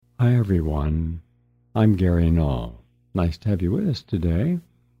Hi everyone, I'm Gary Null. Nice to have you with us today.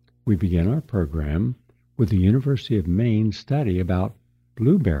 We begin our program with the University of Maine study about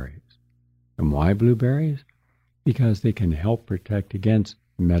blueberries. And why blueberries? Because they can help protect against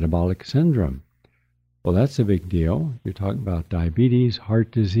metabolic syndrome. Well, that's a big deal. You're talking about diabetes,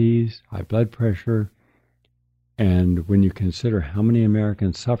 heart disease, high blood pressure. And when you consider how many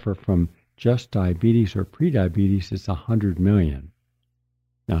Americans suffer from just diabetes or prediabetes, it's 100 million.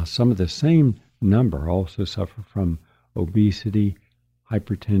 Now, some of the same number also suffer from obesity,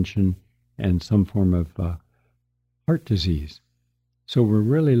 hypertension, and some form of heart disease. So we're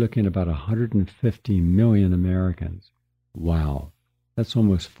really looking at about 150 million Americans. Wow, that's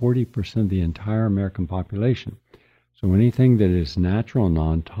almost 40% of the entire American population. So anything that is natural,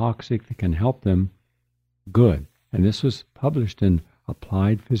 non-toxic, that can help them, good. And this was published in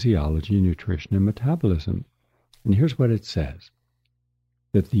Applied Physiology, Nutrition, and Metabolism. And here's what it says.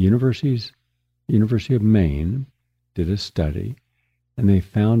 That the University of Maine did a study, and they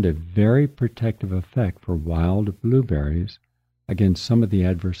found a very protective effect for wild blueberries against some of the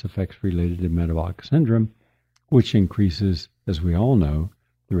adverse effects related to metabolic syndrome, which increases, as we all know,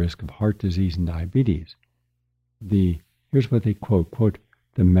 the risk of heart disease and diabetes. Here's what they quote,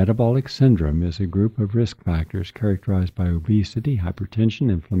 the metabolic syndrome is a group of risk factors characterized by obesity, hypertension,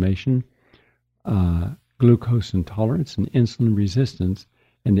 inflammation, glucose intolerance, and insulin resistance,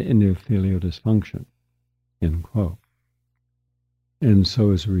 and endothelial dysfunction, end quote. And so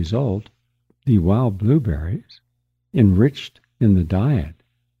as a result, the wild blueberries enriched in the diet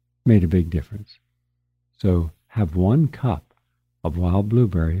made a big difference. So have 1 cup of wild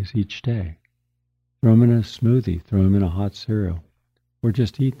blueberries each day. Throw them in a smoothie, throw them in a hot cereal, or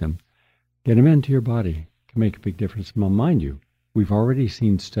just eat them. Get them into your body. Can make a big difference. Now, mind you, we've already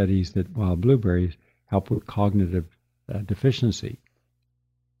seen studies that wild blueberries help with cognitive deficiency.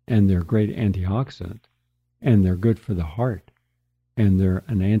 And they're a great antioxidant, and they're good for the heart, and they're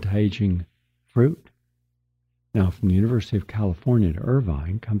an anti-aging fruit. Now, from the University of California at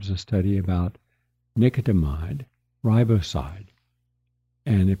Irvine comes a study about nicotinamide, riboside,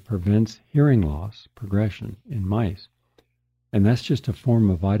 and it prevents hearing loss progression in mice. And that's just a form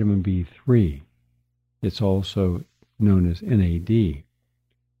of vitamin B3. It's also known as NAD,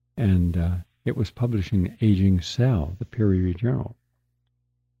 and it was published in Aging Cell, the peer-reviewed journal.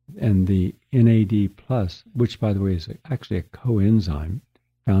 And the NAD+, which, by the way, is actually a coenzyme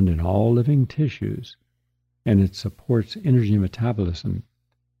found in all living tissues, and it supports energy metabolism.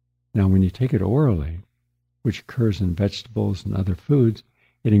 Now, when you take it orally, which occurs in vegetables and other foods,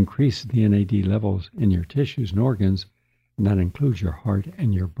 it increases the NAD levels in your tissues and organs, and that includes your heart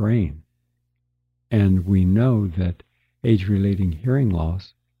and your brain. And we know that age-related hearing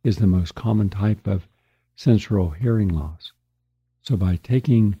loss is the most common type of sensory hearing loss. So by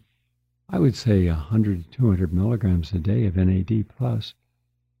taking, I would say, 100 to 200 milligrams a day of NAD+,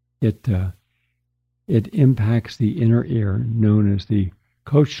 it impacts the inner ear, known as the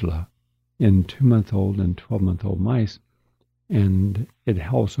cochlea, in 2-month-old and 12-month-old mice, and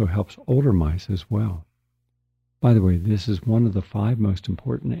it also helps older mice as well. By the way, this is one of the 5 most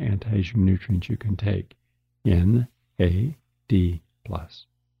important anti-aging nutrients you can take, NAD+.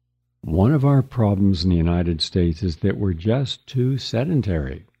 One of our problems in the United States is that we're just too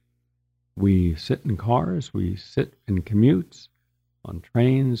sedentary. We sit in cars, we sit in commutes, on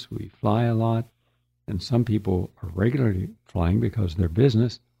trains, we fly a lot, and some people are regularly flying because of their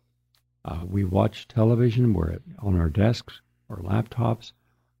business. We watch television, we're on our desks or laptops.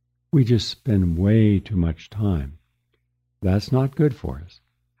 We just spend way too much time. That's not good for us.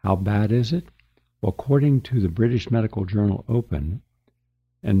 How bad is it? Well, according to the British medical journal Open,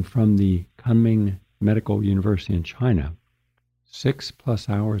 and from the Kunming Medical University in China, 6+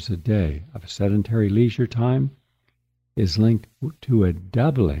 hours a day of sedentary leisure time is linked to a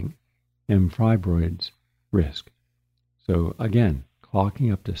doubling in fibroids risk. So again,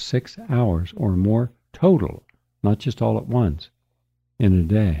 clocking up to 6 hours or more total, not just all at once, in a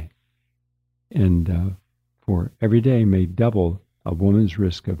day. And for every day may double a woman's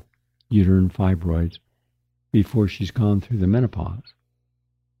risk of uterine fibroids before she's gone through the menopause.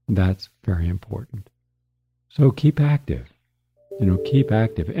 That's very important. So keep active. Keep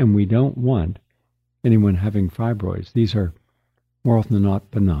active. And we don't want anyone having fibroids. These are more often than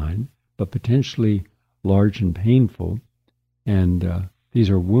not benign, but potentially large and painful. And these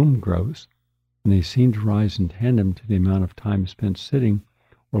are womb growths, and they seem to rise in tandem to the amount of time spent sitting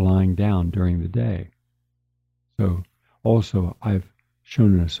or lying down during the day. So also, I've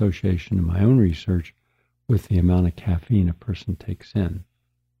shown an association in my own research with the amount of caffeine a person takes in.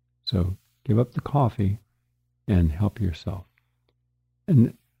 So give up the coffee and help yourself.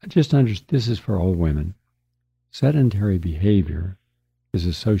 And this is for all women. Sedentary behavior is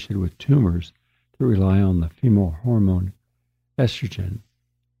associated with tumors that rely on the female hormone estrogen,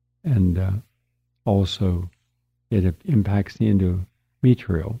 and also it impacts the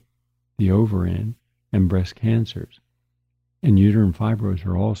endometrial, the ovarian, and breast cancers. And uterine fibroids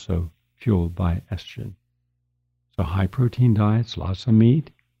are also fueled by estrogen. So high protein diets, lots of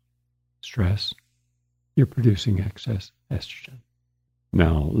meat, stress, you're producing excess estrogen.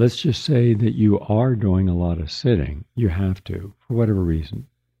 Now, let's just say that you are doing a lot of sitting. You have to, for whatever reason.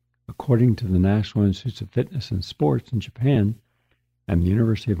 According to the National Institutes of Fitness and Sports in Japan and the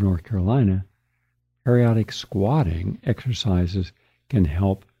University of North Carolina, periodic squatting exercises can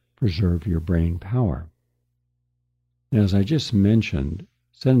help preserve your brain power. Now, as I just mentioned,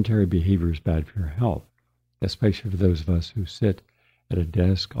 sedentary behavior is bad for your health, especially for those of us who sit at a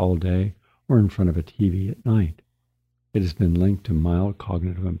desk all day or in front of a TV at night. It has been linked to mild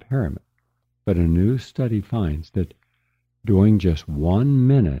cognitive impairment, but a new study finds that doing just 1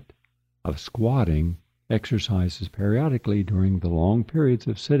 minute of squatting exercises periodically during the long periods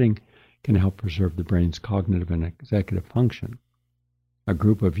of sitting can help preserve the brain's cognitive and executive function. A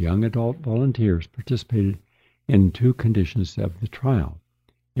group of young adult volunteers participated in 2 conditions of the trial.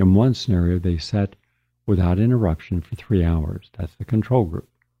 In one scenario, they sat without interruption for 3 hours. That's the control group.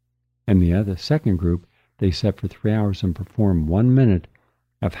 In the second group, they sat for 3 hours and performed 1 minute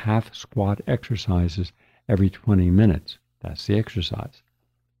of half squat exercises every 20 minutes. That's the exercise.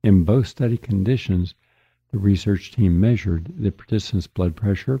 In both study conditions, the research team measured the participants' blood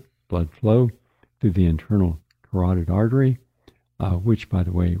pressure, blood flow through the internal carotid artery, which, by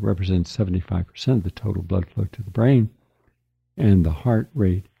the way, represents 75% of the total blood flow to the brain, and the heart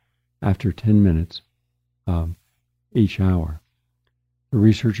rate after 10 minutes each hour. The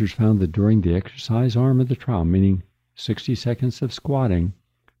researchers found that during the exercise arm of the trial, meaning 60 seconds of squatting,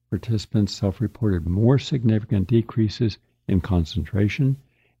 participants self-reported more significant decreases in concentration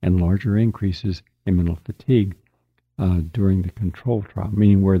and larger increases in mental fatigue during the control trial,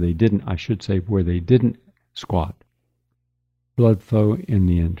 meaning where they didn't squat. Blood flow in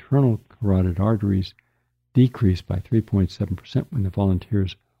the internal carotid arteries decreased by 3.7% when the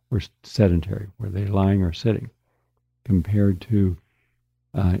volunteers were sedentary, were they lying or sitting, compared to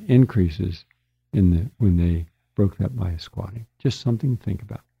increases when they broke that by squatting. Just something to think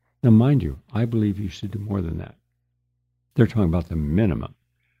about. Now, mind you, I believe you should do more than that. They're talking about the minimum.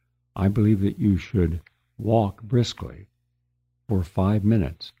 I believe that you should walk briskly for 5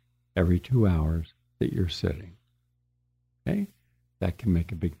 minutes every 2 hours that you're sitting. Okay? That can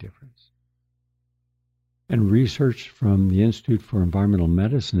make a big difference. And research from the Institute for Environmental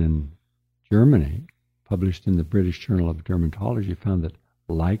Medicine in Germany, published in the British Journal of Dermatology, found that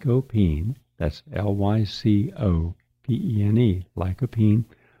Lycopene, that's Lycopene, Lycopene,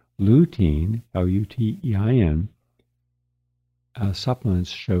 lutein, Lutein, supplements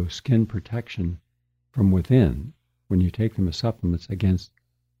show skin protection from within when you take them as supplements against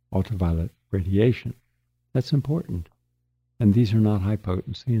ultraviolet radiation. That's important. And these are not high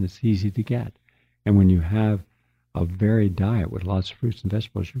potency, and it's easy to get. And when you have a varied diet with lots of fruits and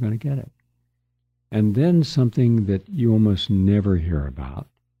vegetables, you're going to get it. And then something that you almost never hear about,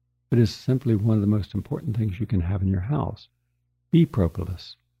 but is simply one of the most important things you can have in your house: bee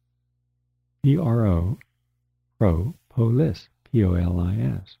propolis. Propolis,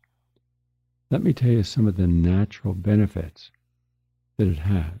 P-O-L-I-S. Let me tell you some of the natural benefits that it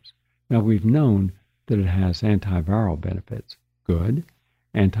has. Now, we've known that it has antiviral benefits. Good.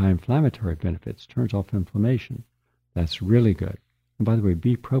 Anti-inflammatory benefits. Turns off inflammation. That's really good. And by the way,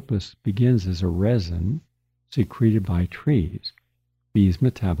 bee propolis begins as a resin secreted by trees. Bees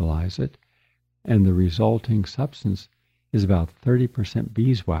metabolize it, and the resulting substance is about 30%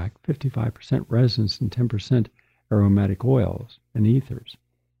 beeswax, 55% resins, and 10% aromatic oils and ethers.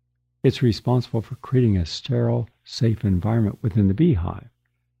 It's responsible for creating a sterile, safe environment within the beehive.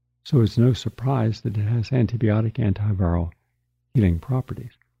 So it's no surprise that it has antibiotic, antiviral, healing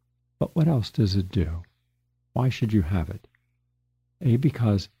properties. But what else does it do? Why should you have it? A,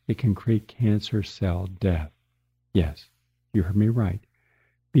 because it can create cancer cell death. Yes, you heard me right.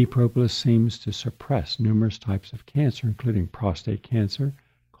 Bee propolis seems to suppress numerous types of cancer, including prostate cancer,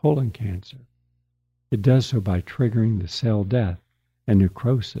 colon cancer. It does so by triggering the cell death and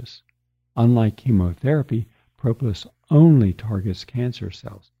necrosis. Unlike chemotherapy, propolis only targets cancer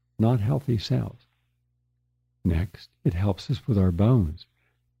cells, not healthy cells. Next, it helps us with our bones.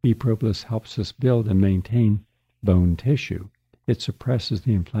 Bee propolis helps us build and maintain bone tissue. It suppresses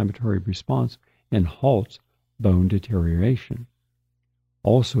the inflammatory response and halts bone deterioration.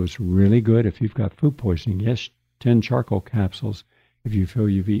 Also, it's really good if you've got food poisoning. Yes, 10 charcoal capsules if you feel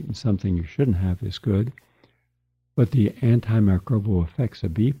you've eaten something you shouldn't have, is good. But the antimicrobial effects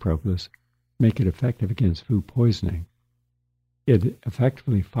of bee propolis make it effective against food poisoning. It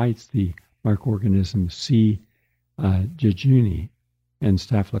effectively fights the microorganisms C. jejuni and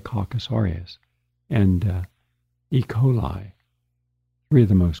Staphylococcus aureus and E. coli, 3 of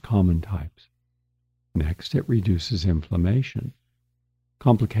the most common types. Next, it reduces inflammation.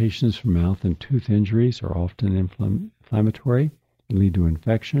 Complications from mouth and tooth injuries are often inflammatory and lead to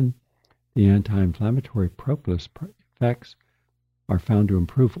infection. The anti-inflammatory propolis effects are found to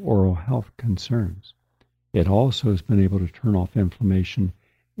improve oral health concerns. It also has been able to turn off inflammation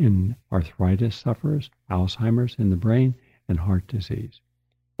in arthritis sufferers, Alzheimer's in the brain, and heart disease.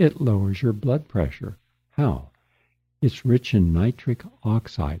 It lowers your blood pressure. How? It's rich in nitric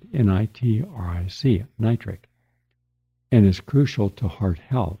oxide, N-I-T-R-I-C, nitric, and is crucial to heart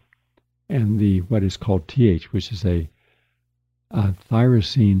health. And what is called TH, which is a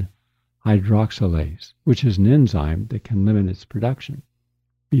tyrosine hydroxylase, which is an enzyme that can limit its production.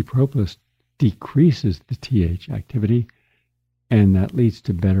 Bee propolis decreases the TH activity, and that leads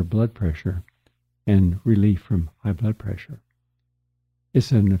to better blood pressure and relief from high blood pressure.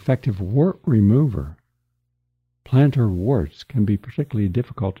 It's an effective wart remover. Plantar warts can be particularly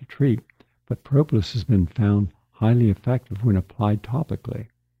difficult to treat, but propolis has been found highly effective when applied topically.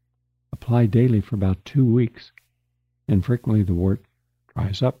 Apply daily for about 2 weeks, and frequently the wart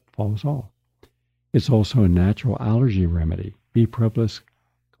dries up, falls off. It's also a natural allergy remedy. Bee propolis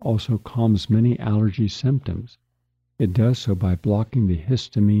also calms many allergy symptoms. It does so by blocking the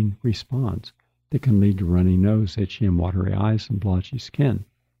histamine response that can lead to runny nose, itchy and watery eyes, and blotchy skin.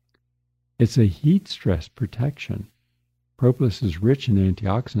 It's a heat stress protection. Propolis is rich in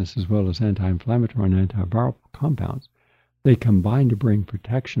antioxidants as well as anti-inflammatory and antiviral compounds. They combine to bring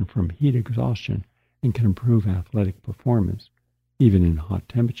protection from heat exhaustion and can improve athletic performance, even in hot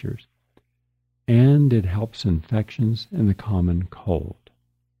temperatures. And it helps infections and the common cold.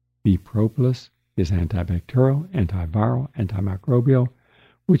 Bee propolis is antibacterial, antiviral, antimicrobial,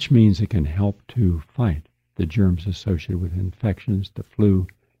 which means it can help to fight the germs associated with infections, the flu,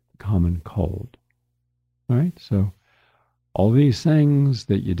 the common cold. All right, so all these things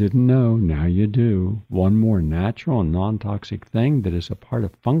that you didn't know, now you do. One more natural and non-toxic thing that is a part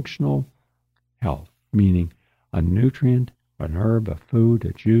of functional health, meaning a nutrient, an herb, a food,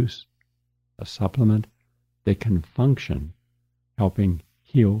 a juice, a supplement that can function, helping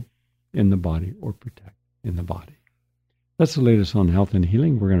heal in the body or protect in the body. That's the latest on health and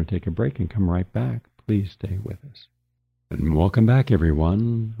healing. We're going to take a break and come right back. Please stay with us. And welcome back,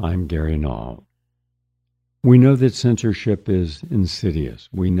 everyone. I'm Gary Null. We know that censorship is insidious.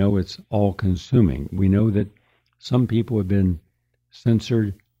 We know it's all-consuming. We know that some people have been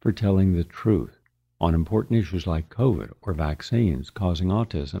censored for telling the truth on important issues like COVID or vaccines causing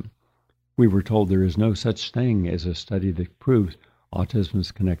autism. We were told there is no such thing as a study that proves autism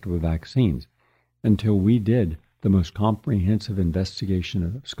is connected with vaccines until we did the most comprehensive investigation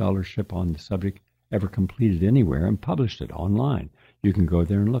of scholarship on the subject ever completed anywhere and published it online. You can go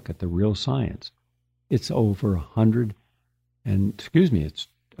there and look at the real science. It's over 100, and it's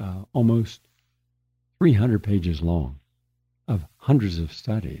almost 300 pages long of hundreds of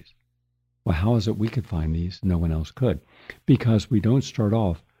studies. Well, how is it we could find these? No one else could. Because we don't start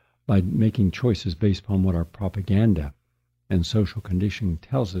off by making choices based upon what our propaganda and social conditioning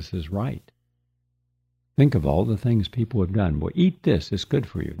tells us is right. Think of all the things people have done. Well, eat this, it's good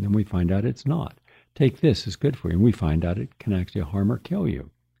for you. And then we find out it's not. Take this, it's good for you. And we find out it can actually harm or kill you.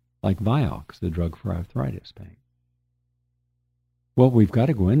 Like Vioxx, the drug for arthritis pain. Well, we've got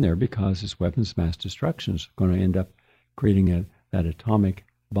to go in there because it's weapons of mass destruction. It's going to end up creating that atomic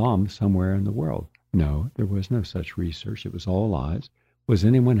bomb somewhere in the world. No, there was no such research. It was all lies. Was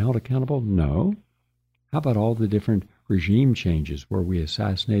anyone held accountable? No. How about all the different regime changes where we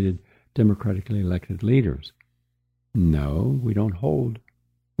assassinated democratically elected leaders? No, we don't hold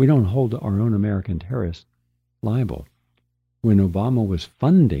our own American terrorists liable. When Obama was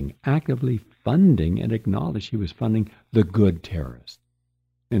actively funding, and acknowledged he was funding the good terrorists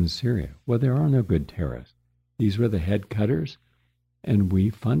in Syria. Well, there are no good terrorists. These were the head cutters, and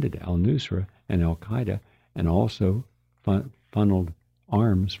we funded al-Nusra and al-Qaeda, and also funneled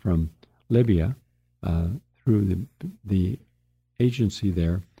arms from Libya through the agency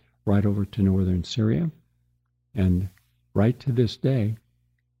there right over to northern Syria. And right to this day,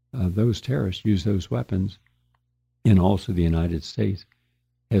 those terrorists use those weapons. And also the United States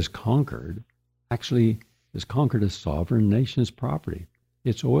has conquered a sovereign nation's property,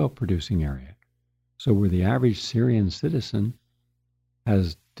 its oil-producing area. So where the average Syrian citizen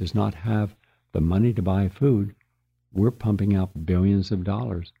does not have the money to buy food, we're pumping out billions of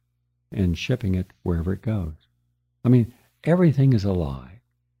dollars and shipping it wherever it goes. I mean, everything is a lie,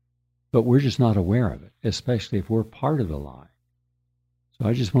 but we're just not aware of it, especially if we're part of the lie. So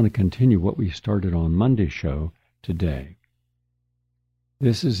I just want to continue what we started on Monday's show today.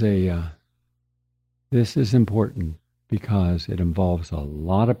 This is important because it involves a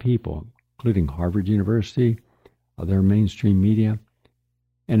lot of people, including Harvard University, other mainstream media,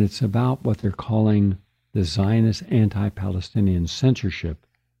 and it's about what they're calling the Zionist anti-Palestinian censorship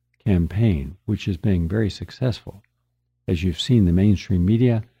campaign, which is being very successful. As you've seen, the mainstream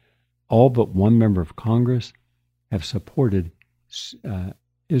media, all but one member of Congress have supported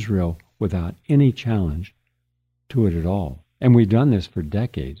Israel without any challenge to it at all. And we've done this for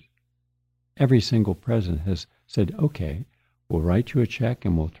decades. Every single president has said, okay, we'll write you a check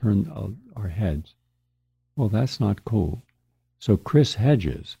and we'll turn our heads. Well, that's not cool. So Chris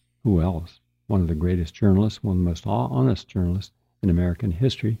Hedges, who else? One of the greatest journalists, one of the most honest journalists in American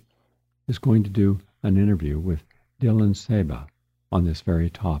history, is going to do an interview with Dylan Seba on this very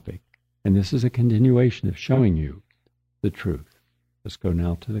topic. And this is a continuation of showing you the truth. Let's go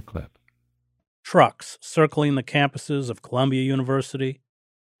now to the clip. Trucks circling the campuses of Columbia University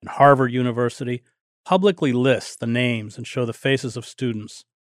and Harvard University publicly list the names and show the faces of students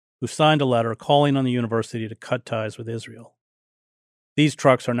who signed a letter calling on the university to cut ties with Israel. These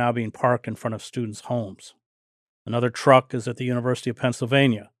trucks are now being parked in front of students' homes. Another truck is at the University of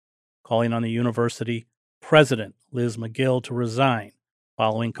Pennsylvania, calling on the university president, Liz McGill, to resign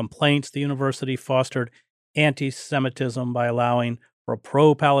following complaints the university fostered anti-Semitism by allowing for a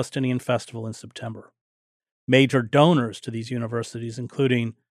pro-Palestinian festival in September. Major donors to these universities,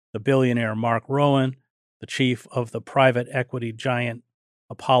 including the billionaire Mark Rowan, the chief of the private equity giant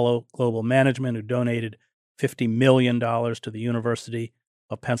Apollo Global Management, who donated $50 million to the University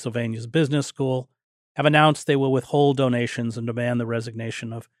of Pennsylvania's Business School, have announced they will withhold donations and demand the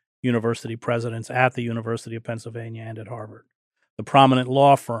resignation of university presidents at the University of Pennsylvania and at Harvard. The prominent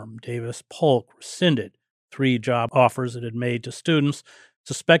law firm Davis Polk rescinded 3 job offers it had made to students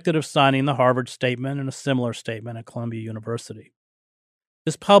suspected of signing the Harvard statement and a similar statement at Columbia University.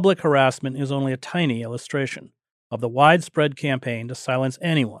 This public harassment is only a tiny illustration of the widespread campaign to silence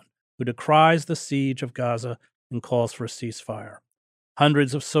anyone who decries the siege of Gaza and calls for a ceasefire.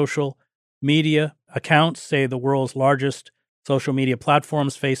 Hundreds of social media accounts, say the world's largest social media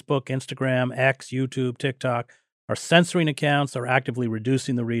platforms, Facebook, Instagram, X, YouTube, TikTok, are censoring accounts or actively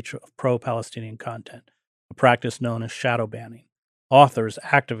reducing the reach of pro-Palestinian content, a practice known as shadow banning. Authors,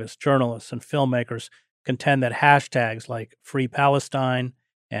 activists, journalists, and filmmakers contend that hashtags like Free Palestine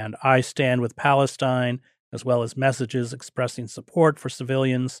and I Stand with Palestine, as well as messages expressing support for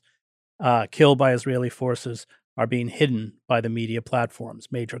civilians killed by Israeli forces, are being hidden by the media platforms.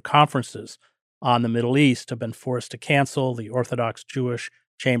 Major conferences on the Middle East have been forced to cancel. The Orthodox Jewish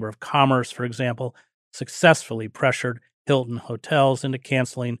Chamber of Commerce, for example, successfully pressured Hilton Hotels into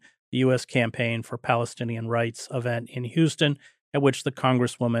canceling the U.S. Campaign for Palestinian Rights event in Houston, at which the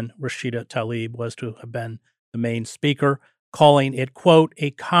Congresswoman Rashida Tlaib was to have been the main speaker, calling it, quote,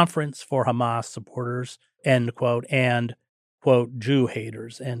 a conference for Hamas supporters, end quote, and, quote, Jew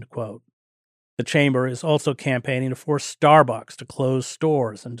haters, end quote. The chamber is also campaigning to force Starbucks to close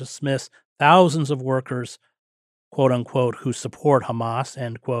stores and dismiss thousands of workers, quote unquote, who support Hamas,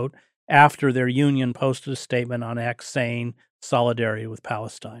 end quote, after their union posted a statement on X saying solidarity with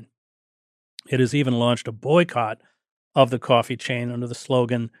Palestine. It has even launched a boycott of the coffee chain under the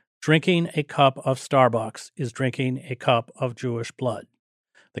slogan, drinking a cup of Starbucks is drinking a cup of Jewish blood.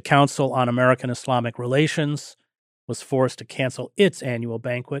 The Council on American Islamic Relations was forced to cancel its annual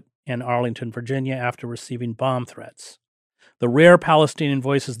banquet in Arlington, Virginia, after receiving bomb threats. The rare Palestinian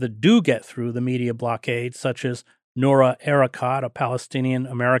voices that do get through the media blockade, such as Noura Erakat, a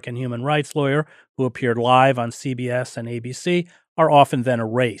Palestinian-American human rights lawyer who appeared live on CBS and ABC, are often then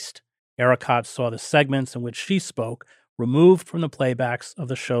erased. Erakat saw the segments in which she spoke removed from the playbacks of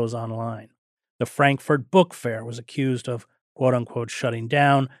the shows online. The Frankfurt Book Fair was accused of, quote-unquote, shutting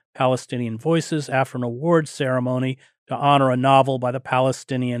down Palestinian voices after an awards ceremony to honor a novel by the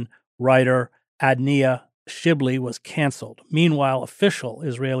Palestinian writer Adnia Shibli was canceled. Meanwhile, official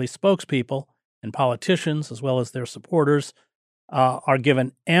Israeli spokespeople and politicians, as well as their supporters, are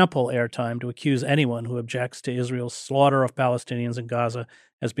given ample airtime to accuse anyone who objects to Israel's slaughter of Palestinians in Gaza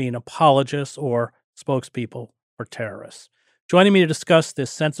as being apologists or spokespeople for terrorists. Joining me to discuss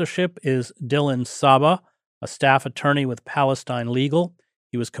this censorship is Dylan Saba, a staff attorney with Palestine Legal.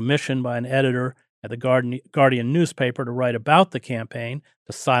 He was commissioned by an editor at the Guardian newspaper to write about the campaign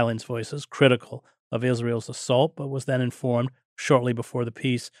to silence voices critical of Israel's assault, but was then informed shortly before the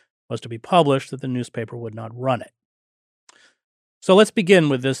piece was to be published that the newspaper would not run it. So let's begin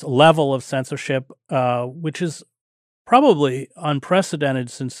with this level of censorship, which is probably unprecedented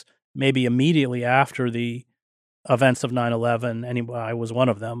since maybe immediately after the events of 9/11. Anyway, I was one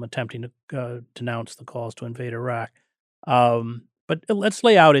of them attempting to denounce the calls to invade Iraq. But let's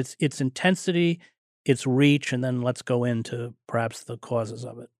lay out its intensity, its reach, and then let's go into perhaps the causes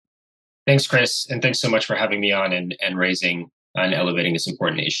of it. Thanks, Chris, and thanks so much for having me on and raising and elevating this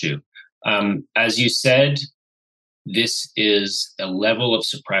important issue. As you said, this is a level of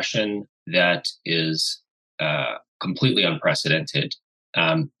suppression that is completely unprecedented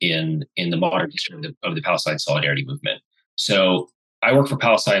in the modern history of the Palestine Solidarity Movement. So I work for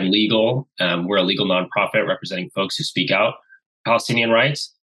Palestine Legal. We're a legal nonprofit representing folks who speak out Palestinian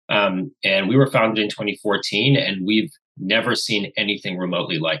rights. And we were founded in 2014, and we've never seen anything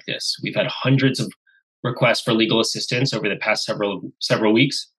remotely like this. We've had hundreds of requests for legal assistance over the past several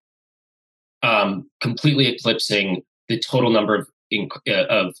weeks, completely eclipsing the total number of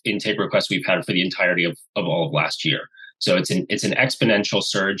intake requests we've had for the entirety of all of last year. So it's an exponential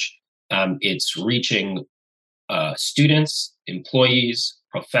surge. It's reaching students, employees,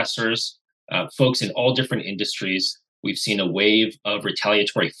 professors, folks in all different industries. We've seen a wave of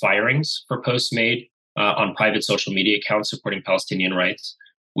retaliatory firings for posts made on private social media accounts supporting Palestinian rights.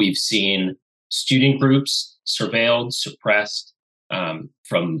 We've seen student groups surveilled, suppressed,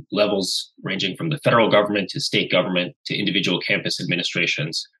 from levels ranging from the federal government to state government to individual campus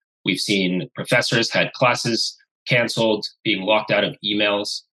administrations. We've seen professors had classes canceled, being locked out of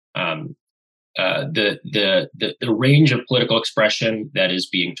emails. The range of political expression that is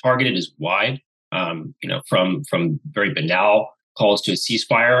being targeted is wide. From very banal calls to a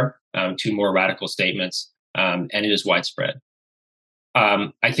ceasefire to more radical statements, and it is widespread.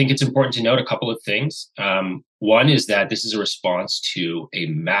 I think it's important to note a couple of things. One is that this is a response to a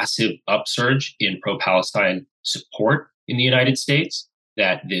massive upsurge in pro-Palestine support in the United States,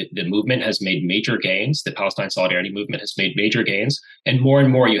 that the movement has made major gains. The Palestine Solidarity Movement has made major gains. And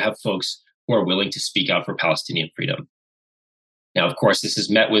more you have folks who are willing to speak out for Palestinian freedom. Now, of course, this is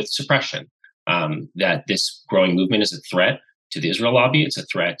met with suppression, that this growing movement is a threat to the Israel lobby. It's a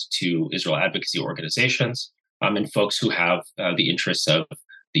threat to Israel advocacy organizations, and folks who have the interests of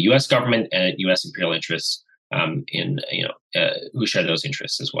the U.S. government and U.S. imperial interests who share those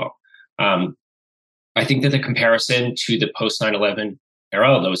interests as well. I think that the comparison to the post 9/11 era,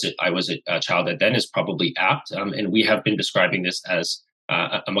 although I was a child then, is probably apt, and we have been describing this as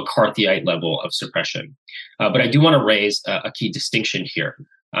a McCarthyite level of suppression. But I do want to raise a key distinction here.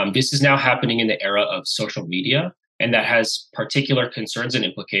 This is now happening in the era of social media, and that has particular concerns and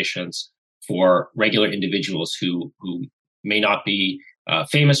implications for regular individuals who may not be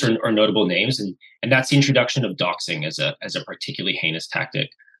famous or notable names, and that's the introduction of doxing as a particularly heinous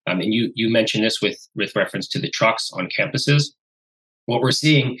tactic. And you mentioned this with reference to the trucks on campuses. What we're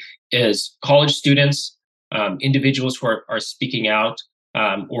seeing is college students, individuals who are speaking out,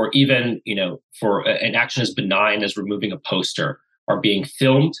 or even for an action as benign as removing a poster, are being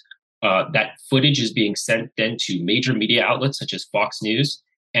filmed. That footage is being sent then to major media outlets such as Fox News,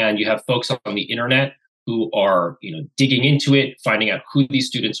 and you have folks on the internet who are digging into it, finding out who these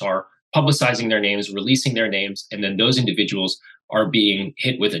students are, publicizing their names, releasing their names, and then those individuals are being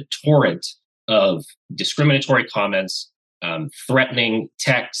hit with a torrent of discriminatory comments, threatening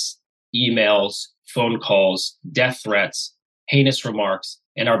texts, emails, phone calls, death threats, heinous remarks,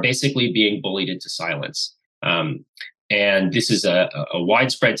 and are basically being bullied into silence. And this is a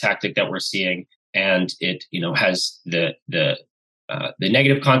widespread tactic that we're seeing, and it has the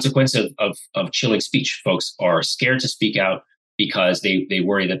negative consequence of chilling speech. Folks are scared to speak out because they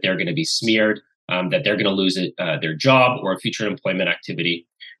worry that they're going to be smeared, that they're going to lose their job or a future employment activity,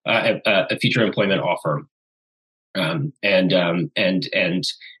 a future employment offer. And the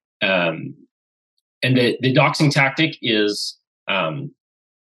doxing tactic is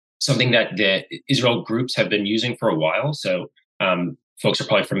something that the Israel groups have been using for a while. So folks are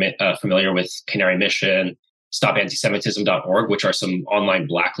probably familiar with Canary Mission, StopAntisemitism.org, which are some online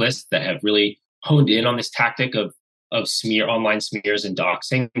blacklists that have really honed in on this tactic of online smears and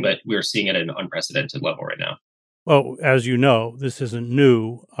doxing, but we're seeing it at an unprecedented level right now. Well, as you know, this isn't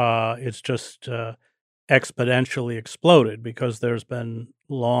new. It's just exponentially exploded because there's been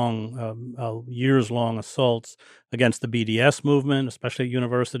years-long assaults against the BDS movement, especially at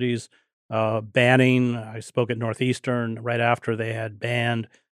universities, banning. I spoke at Northeastern right after they had banned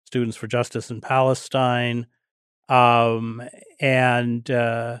Students for Justice in Palestine, and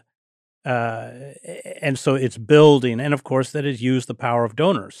so it's building. And of course, that has used the power of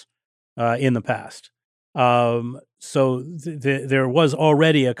donors in the past. So there was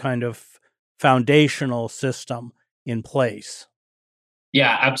already a kind of foundational system in place.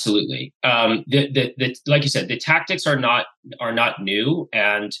 Yeah, absolutely. Like you said, the tactics are not new,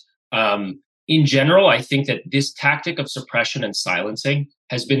 and in general, I think that this tactic of suppression and silencing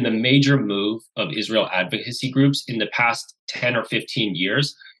has been the major move of Israel advocacy groups in the past 10 or 15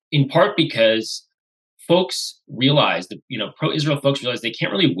 years, in part because folks realize that, pro-Israel folks realize they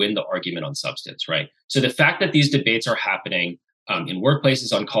can't really win the argument on substance, right? So the fact that these debates are happening in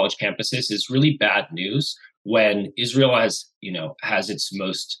workplaces, on college campuses, is really bad news when Israel has its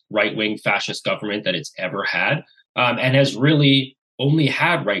most right-wing fascist government that it's ever had, and has really only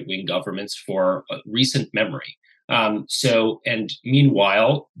had right-wing governments for recent memory. And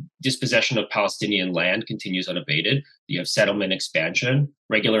meanwhile, dispossession of Palestinian land continues unabated. You have settlement expansion,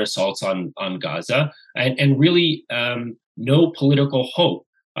 regular assaults on Gaza, and really no political hope,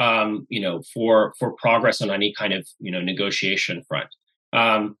 for progress on any kind of negotiation front.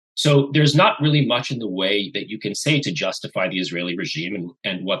 So there's not really much in the way that you can say to justify the Israeli regime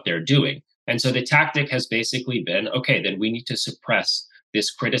and what they're doing. And so the tactic has basically been, okay, then we need to suppress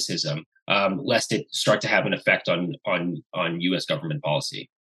this criticism, lest it start to have an effect on U.S. government policy.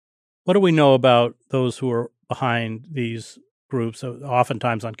 What do we know about those who are behind these groups?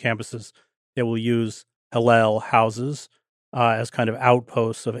 Oftentimes on campuses, they will use Hillel houses as kind of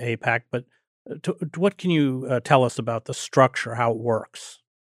outposts of AIPAC. But what can you tell us about the structure, how it works?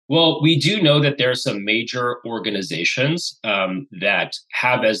 Well, we do know that there are some major organizations that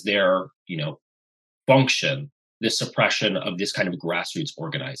have as their function the suppression of this kind of grassroots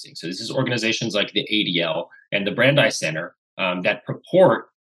organizing. So this is organizations like the ADL and the Brandeis Center that purport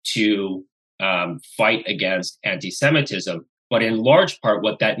to fight against anti-Semitism, but in large part,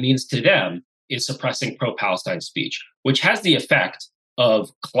 what that means to them is suppressing pro-Palestine speech, which has the effect of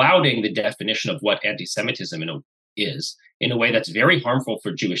clouding the definition of what anti-Semitism is in a way that's very harmful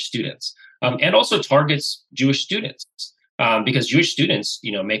for Jewish students, and also targets Jewish students, because Jewish students,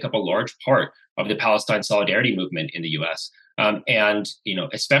 make up a large part of the Palestine solidarity movement in the U.S. And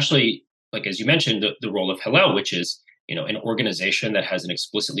especially, like as you mentioned, the role of Hillel, which is an organization that has an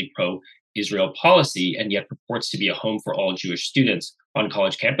explicitly pro-Israel policy and yet purports to be a home for all Jewish students on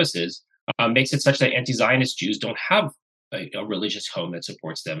college campuses, makes it such that anti-Zionist Jews don't have a religious home that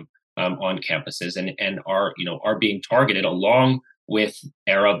supports them on campuses, and are being targeted along with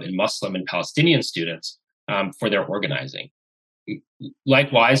Arab and Muslim and Palestinian students for their organizing.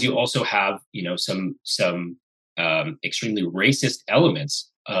 Likewise, you also have some extremely racist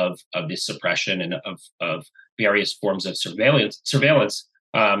elements of this suppression and of various forms of surveillance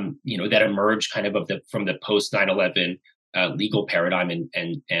that emerge kind of from the post 9/11 legal paradigm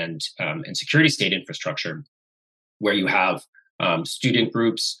and security state infrastructure, where you have student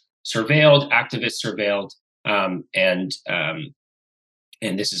groups surveilled, activists surveilled, and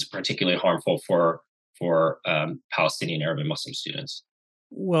this is particularly harmful for Palestinian, Arab, and Muslim students.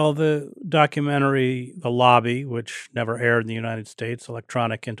 Well, the documentary The Lobby, which never aired in the United States,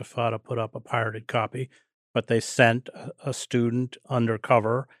 Electronic Intifada put up a pirated copy, but they sent a student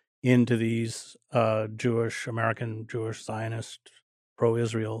undercover into these American Jewish Zionist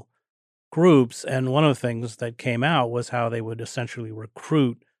pro-Israel groups. And one of the things that came out was how they would essentially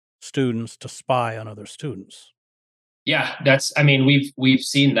recruit students to spy on other students. Yeah, we've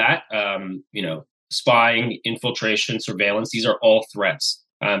seen that, spying, infiltration, surveillance. These are all threats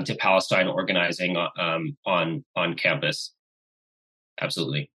to Palestine organizing on campus.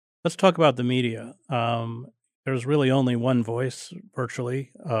 Absolutely. Let's talk about the media. There's really only one voice,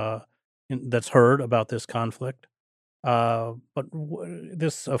 virtually, that's heard about this conflict. But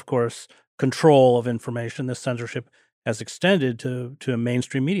this, of course, control of information, this censorship has extended to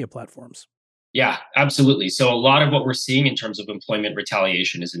mainstream media platforms. Yeah, absolutely. So a lot of what we're seeing in terms of employment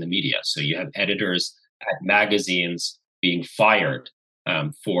retaliation is in the media. So you have editors at magazines being fired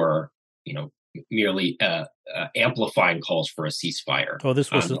for, merely amplifying calls for a ceasefire. Oh,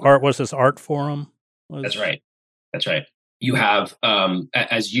 this was art. Was this art forum? That's right. That's right. You have,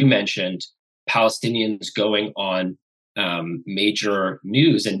 as you mentioned, Palestinians going on major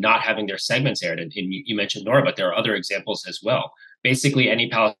news and not having their segments aired. And you mentioned Nora, but there are other examples as well. Basically, any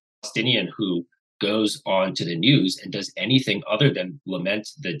Palestinian who goes on to the news and does anything other than lament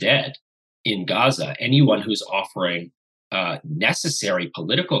the dead in Gaza, anyone who's offering necessary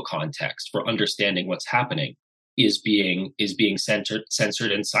political context for understanding what's happening, is being censored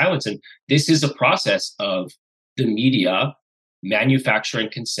and silenced. And this is a process of the media manufacturing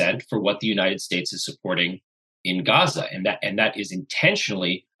consent for what the United States is supporting in Gaza, and that is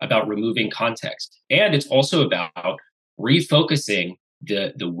intentionally about removing context, and it's also about refocusing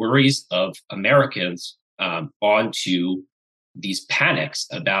the worries of Americans onto these panics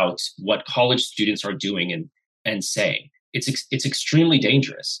about what college students are doing and saying. it's extremely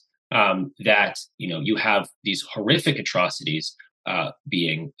dangerous that you have these horrific atrocities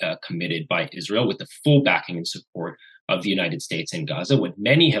being committed by Israel with the full backing and support of the United States in Gaza, what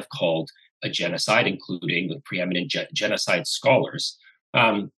many have called a genocide, including the preeminent genocide scholars,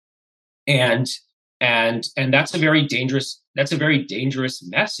 and that's a very dangerous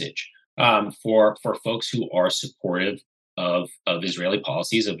message for folks who are supportive of Israeli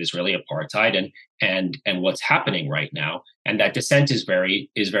policies, of Israeli apartheid, and what's happening right now. And that dissent is very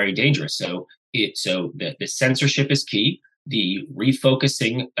dangerous. So the censorship is key. The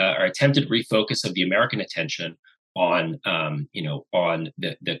refocusing or attempted refocus of the American attention on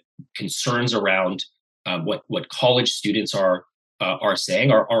the concerns around what college students are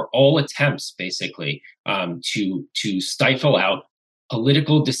saying are all attempts basically to stifle out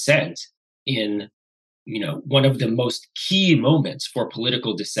political dissent in one of the most key moments for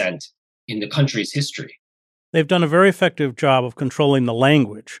political dissent in the country's history. They've done a very effective job of controlling the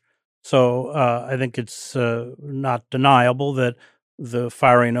language. So I think it's not deniable that the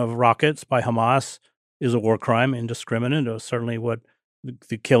firing of rockets by Hamas is a war crime, indiscriminate, or certainly what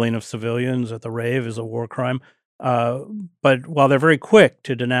the killing of civilians at the rave is a war crime. But while they're very quick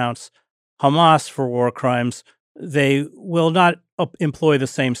to denounce Hamas for war crimes, they will not employ the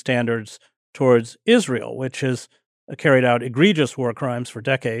same standards towards Israel, which has carried out egregious war crimes for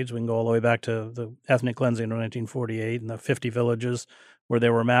decades. We can go all the way back to the ethnic cleansing of 1948 and the 50 villages where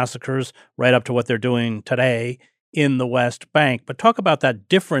there were massacres, right up to what they're doing today in the West Bank. But talk about that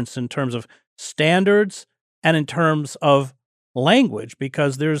difference in terms of standards and in terms of language,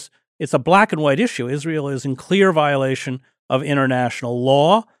 because it's a black and white issue. Israel is in clear violation of international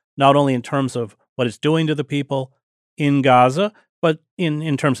law, not only in terms of what it's doing to the people in Gaza, but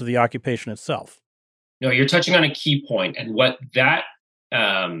in terms of the occupation itself. No, you're touching on a key point, and what that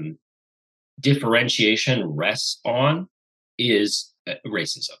differentiation rests on is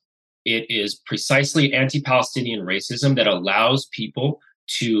racism. It is precisely anti-Palestinian racism that allows people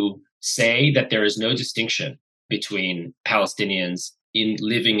to say that there is no distinction between Palestinians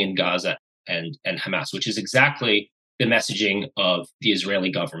living in Gaza and Hamas, which is exactly the messaging of the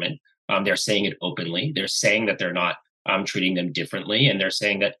Israeli government. They're saying it openly. They're saying that they're not treating them differently, and they're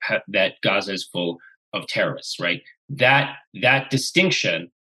saying that Gaza is full of terrorists. Right? That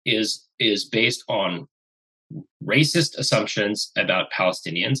distinction is based on racist assumptions about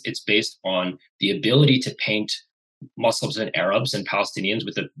Palestinians. It's based on the ability to paint Muslims and Arabs and Palestinians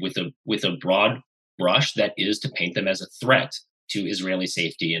with a broad brush that is to paint them as a threat to Israeli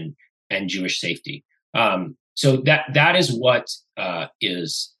safety and Jewish safety. So that is what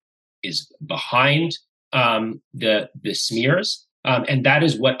is behind the smears, and that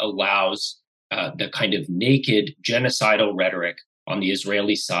is what allows the kind of naked genocidal rhetoric on the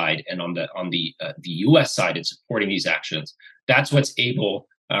Israeli side and on the U.S. side in supporting these actions. That's what's able,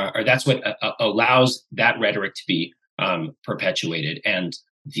 or that's what allows that rhetoric to be perpetuated, and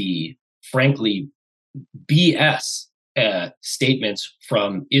the frankly BS statements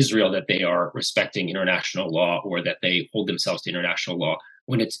from Israel that they are respecting international law or that they hold themselves to international law,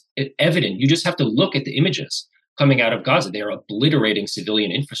 when it's evident. You just have to look at the images coming out of Gaza. They are obliterating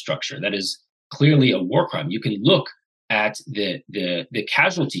civilian infrastructure. That is clearly a war crime. You can look at the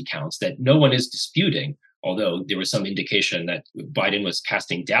casualty counts that no one is disputing, although there was some indication that Biden was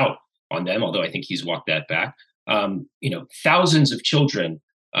casting doubt on them, although I think he's walked that back. Thousands of children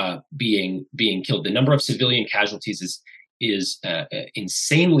being killed. The number of civilian casualties is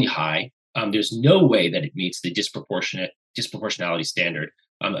insanely high. There's no way that it meets the disproportionality standard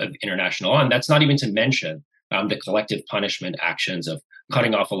of international law, and that's not even to mention the collective punishment actions of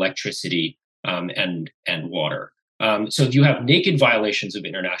cutting off electricity and water. So you have naked violations of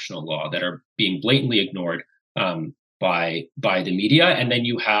international law that are being blatantly ignored by the media, and then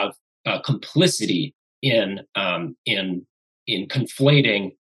you have complicity in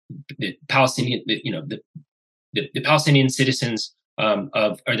conflating the Palestinian, the Palestinian citizens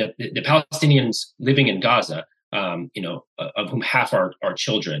the Palestinians living in Gaza, of whom half are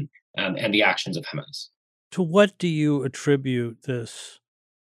children, and the actions of Hamas. To what do you attribute this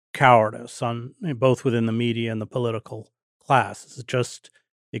cowardice both within the media and the political class? Is it just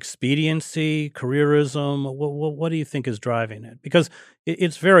expediency, careerism? What do you think is driving it? Because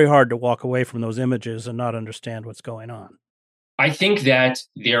it's very hard to walk away from those images and not understand what's going on. I think that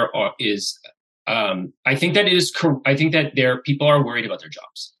I think that people are worried about their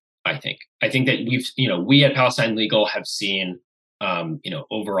jobs. I think that we at Palestine Legal have seen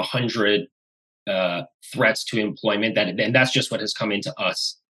over 100 threats to employment, and that's just what has come into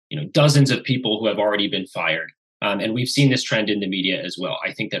us. Dozens of people who have already been fired, and we've seen this trend in the media as well.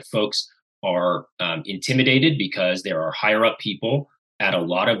 I think that folks are intimidated because there are higher up people at a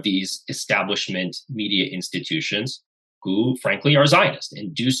lot of these establishment media institutions who, frankly, are Zionist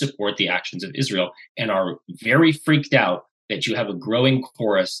and do support the actions of Israel and are very freaked out that you have a growing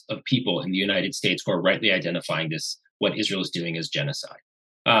chorus of people in the United States who are rightly identifying this, what Israel is doing, as genocide.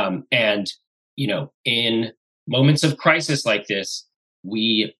 And, in moments of crisis like this,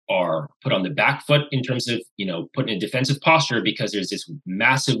 we are put on the back foot in terms of, put in a defensive posture because there's this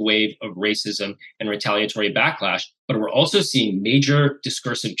massive wave of racism and retaliatory backlash. But we're also seeing major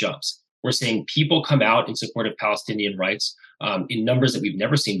discursive jumps. We're seeing people come out in support of Palestinian rights in numbers that we've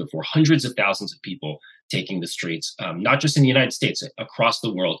never seen before, hundreds of thousands of people taking the streets, not just in the United States, across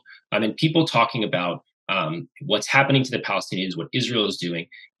the world. And people talking about what's happening to the Palestinians, what Israel is doing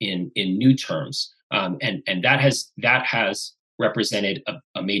in new terms. And that has represented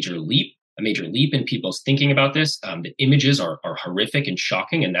a major leap in people's thinking about this. The images are horrific and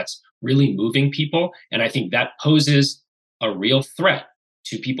shocking, and that's really moving people. And I think that poses a real threat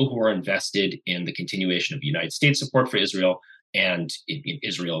to people who are invested in the continuation of United States support for Israel and in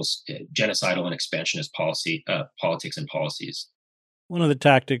Israel's genocidal and expansionist politics and policies. One of the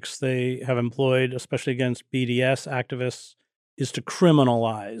tactics they have employed, especially against BDS activists, is to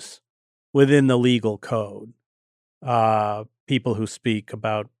criminalize within the legal code people who speak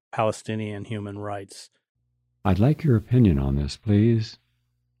about Palestinian human rights. I'd like your opinion on this, please.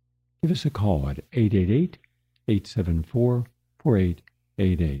 Give us a call at 888-874-4888.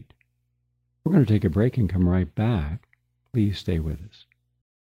 We're going to take a break and come right back. Please stay with us.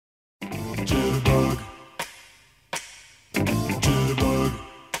 Jitterbug. Jitterbug.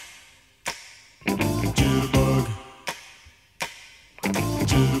 Jitterbug.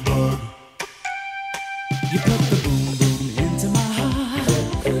 Jitterbug. You put the boom boom into my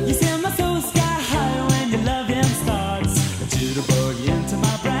heart. You send my soul sky high when your loving starts. A jitterbug into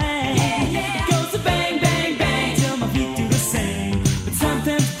my brain. It goes to bang, bang, bang till my feet do the same. But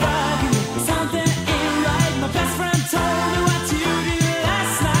something's bugging, something ain't right. My best friend told me what you did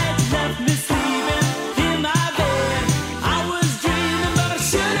last night. You left me sleeping in my bed. I was dreaming, but I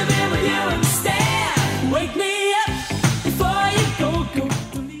should have been with you instead. Wake me up before you go.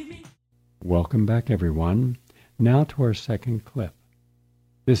 Don't leave me. Welcome back, everyone. Now to our second clip.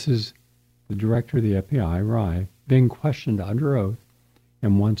 This is the director of the FBI, Rye, being questioned under oath,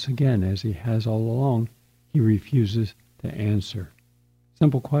 and once again, as he has all along, he refuses to answer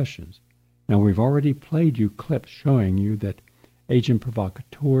simple questions. Now, we've already played you clips showing you that agent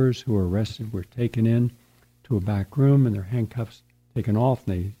provocateurs who were arrested were taken in to a back room and their handcuffs taken off,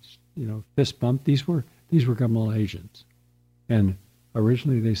 and they, fist bumped. These were government agents. And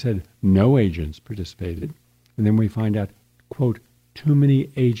originally they said no agents participated. And then we find out, quote, too many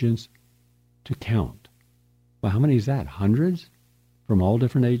agents to count. Well, how many is that? Hundreds from all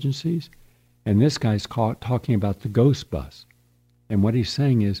different agencies? And this guy's talking about the ghost bus. And what he's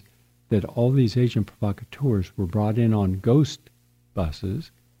saying is that all these agent provocateurs were brought in on ghost buses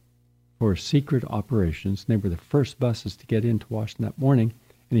for secret operations. And they were the first buses to get into Washington that morning.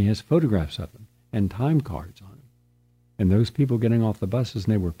 And he has photographs of them and time cards on them. And those people getting off the buses,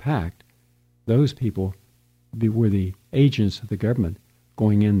 and they were packed, those people were the agents of the government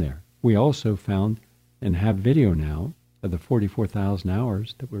going in there. We also found and have video now of the 44,000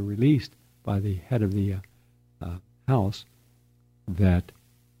 hours that were released by the head of the House that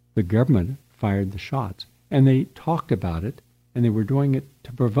the government fired the shots. And they talked about it, and they were doing it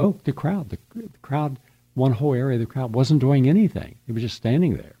to provoke the crowd. The crowd, one whole area of the crowd wasn't doing anything. They were just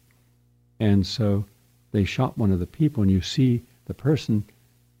standing there. And so they shot one of the people, and you see the person,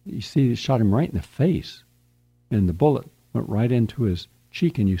 they shot him right in the face, and the bullet went right into his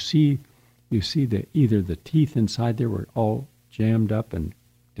cheek, and you see that either the teeth inside there were all jammed up and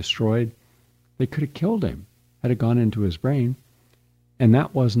destroyed. They could have killed him had it gone into his brain, and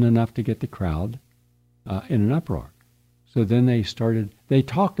that wasn't enough to get the crowd in an uproar. So then they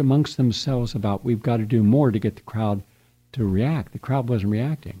talked amongst themselves about, we've got to do more to get the crowd to react. The crowd wasn't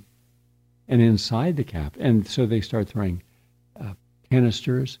reacting. And inside the cap, and so they start throwing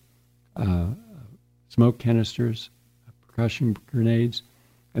canisters, smoke canisters, percussion grenades,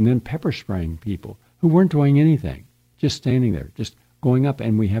 and then pepper spraying people who weren't doing anything, just standing there, just going up.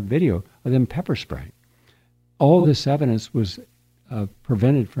 And we have video of them pepper spraying. All this evidence was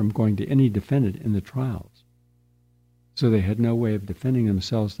prevented from going to any defendant in the trials. So they had no way of defending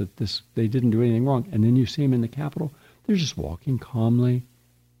themselves that they didn't do anything wrong. And then you see them in the Capitol, they're just walking calmly.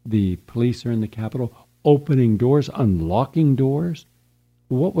 The police are in the Capitol, opening doors, unlocking doors.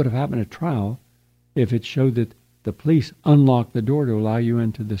 What would have happened at trial if it showed that the police unlocked the door to allow you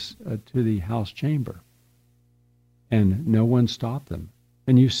into this to the House chamber, and no one stopped them?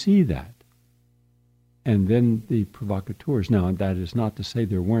 And you see that. and then the provocateurs. Now, that is not to say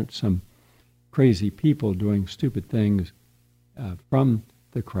there weren't some crazy people doing stupid things from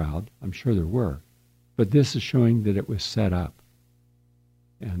the crowd. I'm sure there were. But this is showing that it was set up.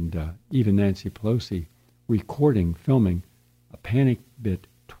 And even Nancy Pelosi filming a panic bit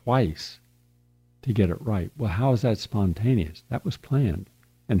twice to get it right. Well, how is that spontaneous? That was planned.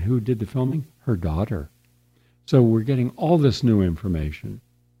 And who did the filming? Her daughter. So we're getting all this new information.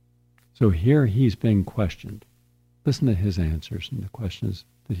 So here he's being questioned. Listen to his answers and the questions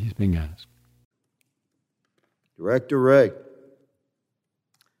that he's being asked. Director Wray,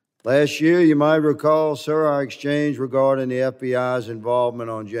 last year, you might recall, sir, our exchange regarding the FBI's involvement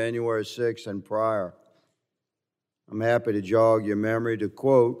on January 6th and prior. I'm happy to jog your memory to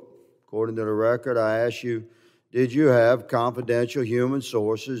quote, according to the record, I asked you, did you have confidential human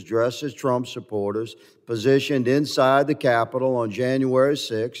sources dressed as Trump supporters positioned inside the Capitol on January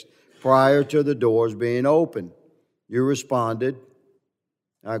 6th prior to the doors being opened? You responded,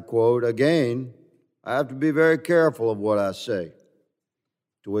 I quote, again, I have to be very careful of what I say.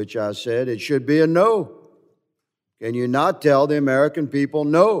 To which I said, it should be a no. Can you not tell the American people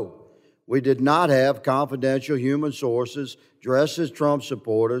no? We did not have confidential human sources dressed as Trump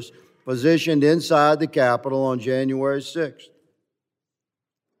supporters positioned inside the Capitol on January 6th.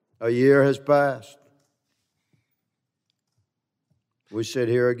 A year has passed. We sit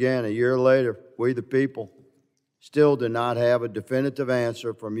here again a year later, we the people, still do not have a definitive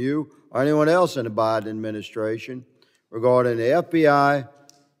answer from you or anyone else in the Biden administration regarding the FBI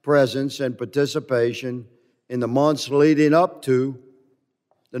presence and participation in the months leading up to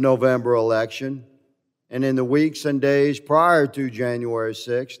the November election and in the weeks and days prior to January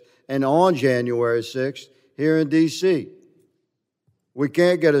 6th and on January 6th here in D.C. We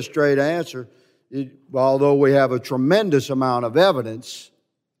can't get a straight answer, although we have a tremendous amount of evidence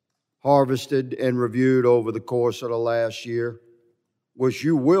harvested and reviewed over the course of the last year, which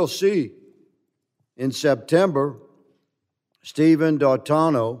you will see. In September, Stephen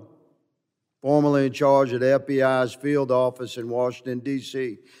D'Artano, formerly in charge of the FBI's field office in Washington,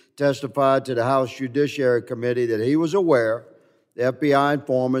 D.C., testified to the House Judiciary Committee that he was aware the FBI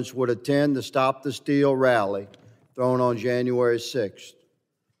informants would attend the Stop the Steal rally thrown on January 6th.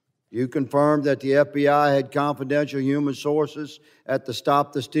 You confirmed that the FBI had confidential human sources at the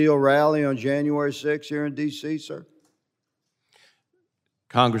Stop the Steal rally on January 6th here in D.C., sir?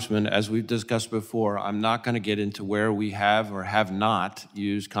 Congressman, as we've discussed before, I'm not going to get into where we have or have not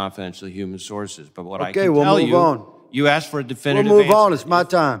used confidential human sources. But what I can tell you, on. You asked for a definitive We'll move answer. on. It's my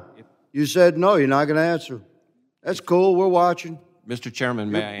time. You said no, you're not going to answer. That's cool. We're watching. Mr.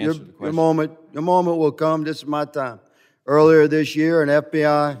 Chairman, may I answer the question? Your moment will come. This is my time. Earlier this year, an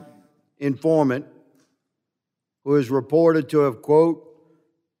FBI informant who is reported to have, quote,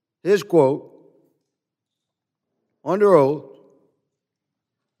 his quote, under oath,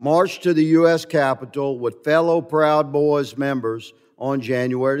 marched to the U.S. Capitol with fellow Proud Boys members on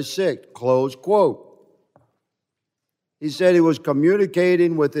January 6th, close quote. He said he was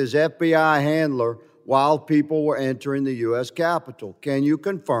communicating with his FBI handler while people were entering the U.S. Capitol. Can you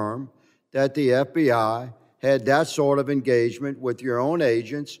confirm that the FBI had that sort of engagement with your own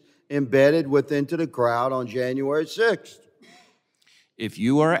agents embedded into the crowd on January 6th? If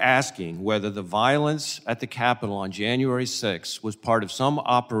you are asking whether the violence at the Capitol on January 6th was part of some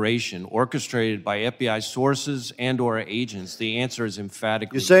operation orchestrated by FBI sources and or agents, the answer is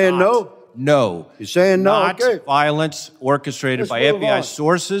emphatically You're saying not. no? No. You're saying no? Not Okay. violence orchestrated by Let's move FBI on.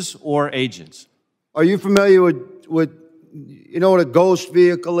 sources or agents. Are you familiar with you know what a ghost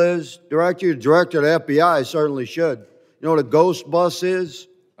vehicle is? Director of the FBI certainly should. You know what a ghost bus is?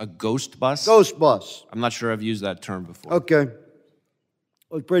 A ghost bus? Ghost bus. I'm not sure I've used that term before. Okay.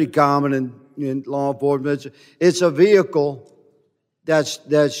 Well, it's pretty common in law enforcement. It's a vehicle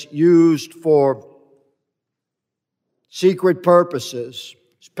that's used for secret purposes.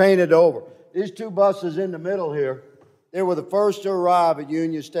 It's painted over. These two buses in the middle here, they were the first to arrive at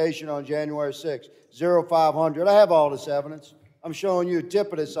Union Station on January 6th, 0500. I have all this evidence. I'm showing you a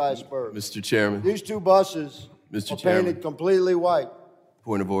tip of this iceberg. Mr. Chairman. These two buses Mr. are Chairman. painted completely white.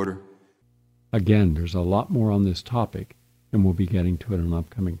 Point of order. Again, there's a lot more on this topic, and we'll be getting to it in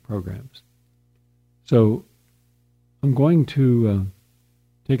upcoming programs. So I'm going to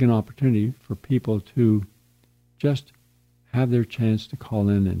take an opportunity for people to just have their chance to call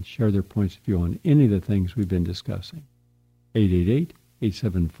in and share their points of view on any of the things we've been discussing.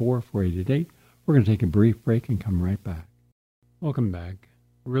 888-874-4888. We're going to take a brief break and come right back. Welcome back.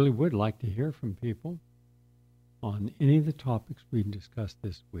 I really would like to hear from people on any of the topics we've discussed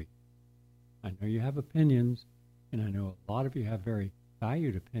this week. I know you have opinions, and I know a lot of you have very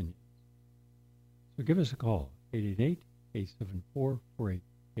valued opinions. So give us a call,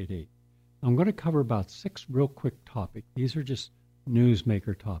 888-874-4888. I'm going to cover about 6 real quick topics. These are just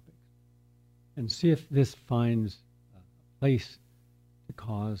newsmaker topics. And see if this finds a place to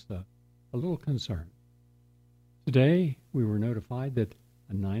cause a little concern. Today, we were notified that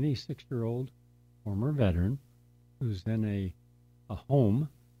a 96-year-old former veteran who's in a home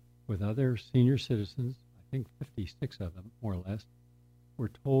with other senior citizens, I think 56 of them, more or less,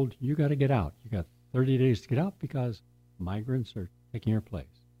 were told, you got to get out. You got 30 days to get out because migrants are taking your place.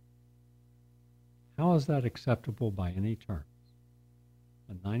 How is that acceptable by any terms?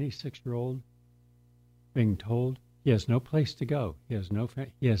 A 96-year-old being told he has no place to go, he has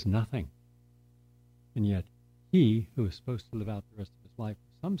nothing. And yet he, who is supposed to live out the rest of his life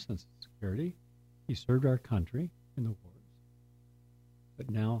with some sense of security, he served our country in the wars. But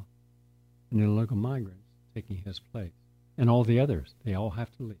now an illegal migrant is taking his place. And all the others, they all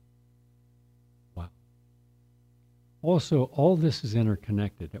have to leave. Wow. Also, all this is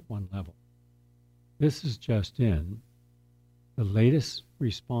interconnected at one level. This is just in. The latest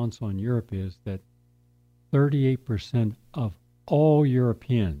response on Europe is that 38% of all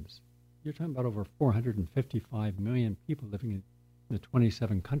Europeans, you're talking about over 455 million people living in the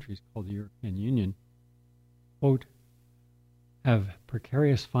 27 countries called the European Union, quote, have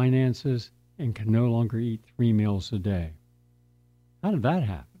precarious finances and can no longer eat 3 meals a day. How did that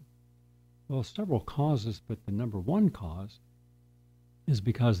happen? Well, several causes, but the number one cause is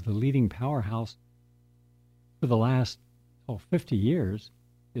because the leading powerhouse for the last 50 years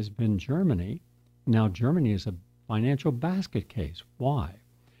has been Germany. Now Germany is a financial basket case. Why?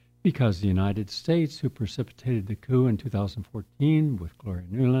 Because the United States, who precipitated the coup in 2014 with Gloria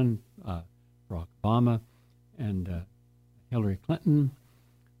Nuland, Barack Obama, and Hillary Clinton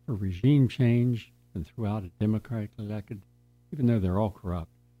for regime change, and throughout a democratically elected, even though they're all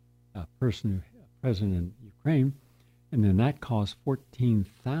corrupt, president in Ukraine, and then that caused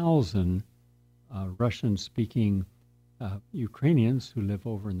 14,000 Russian-speaking Ukrainians who live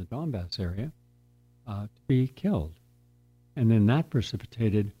over in the Donbass area to be killed. And then that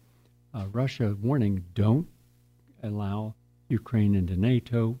precipitated Russia warning, don't allow Ukraine into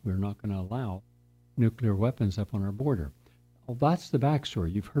NATO. We're not going to allow nuclear weapons up on our border. Well, that's the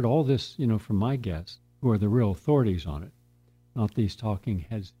backstory. You've heard all this, from my guests, who are the real authorities on it, not these talking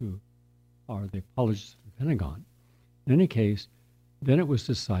heads who are the apologists of the Pentagon. In any case, then it was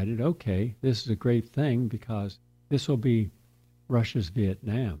decided, okay, this is a great thing because this will be Russia's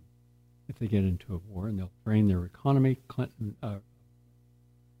Vietnam if they get into a war, and they'll drain their economy.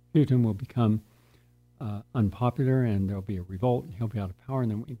 Putin will become unpopular, and there'll be a revolt, and he'll be out of power,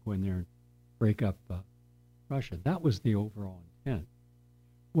 and then we can go in there and break up Russia. That was the overall intent.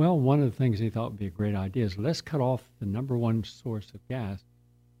 Well, one of the things they thought would be a great idea is let's cut off the number one source of gas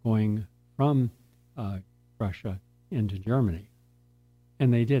going from Russia into Germany.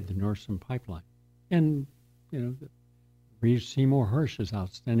 And they did, the Nord Stream pipeline. And, Reeve Seymour Hersh's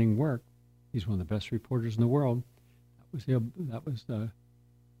outstanding work. He's one of the best reporters in the world. That was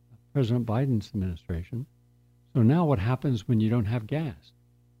President Biden's administration. So now what happens when you don't have gas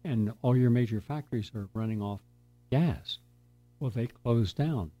and all your major factories are running off gas? Well, they closed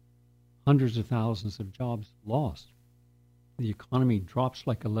down. Hundreds of thousands of jobs lost. The economy drops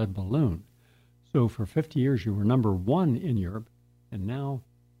like a lead balloon. So for 50 years, you were number one in Europe, and now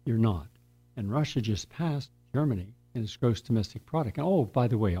you're not. And Russia just passed Germany in its gross domestic product. And, oh, by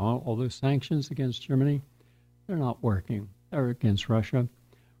the way, all those sanctions against Germany, they're not working. They're against Russia.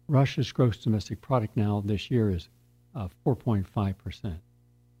 Russia's gross domestic product now this year is 4.5%.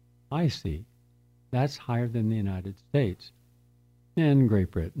 I see. That's higher than the United States and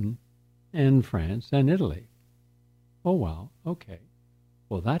Great Britain and France and Italy. Oh, wow. Okay.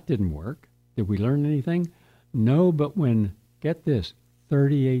 Well, that didn't work. Did we learn anything? No, but when, get this,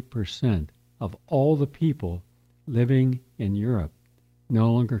 38% of all the people living in Europe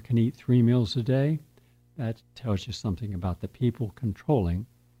no longer can eat 3 meals a day, that tells you something about the people controlling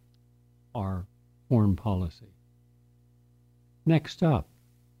our foreign policy. Next up,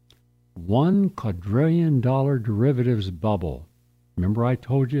 $1 quadrillion derivatives bubble. Remember I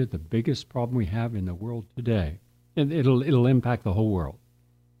told you the biggest problem we have in the world today, and it'll impact the whole world,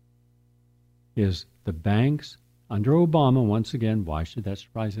 is the banks under Obama. Once again, why should that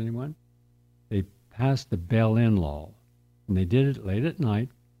surprise anyone? They passed the bail-in law, and they did it late at night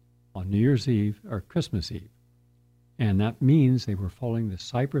on New Year's Eve or Christmas Eve. And that means they were following the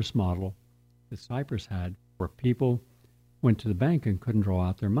Cyprus model that Cyprus had, where people went to the bank and couldn't draw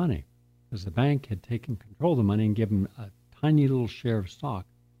out their money because the bank had taken control of the money and given them a tiny little share of stock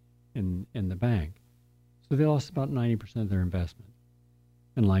in the bank. So they lost about 90% of their investment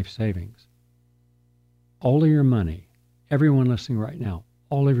and life savings. all of your money, everyone listening right now,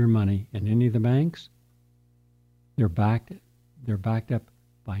 all of your money in any of the banks, they're backed up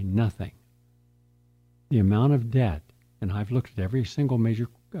by nothing. The amount of debt, and I've looked at every single major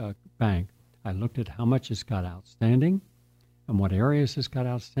bank, I looked at how much it's got outstanding and what areas it's got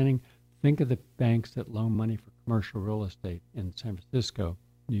outstanding. Think of the banks that loan money for commercial real estate in San Francisco,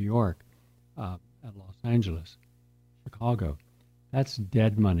 New York, at Los Angeles, Chicago. That's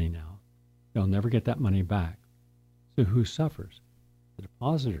dead money now. They'll never get that money back. So who suffers? The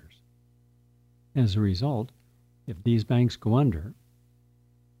depositors. As a result, if these banks go under,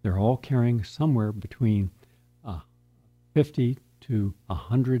 they're all carrying somewhere between 50 to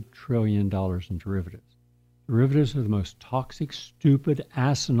 $100 trillion in derivatives. Derivatives are the most toxic, stupid,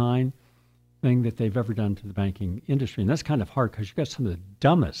 asinine thing that they've ever done to the banking industry. And that's kind of hard because you've got some of the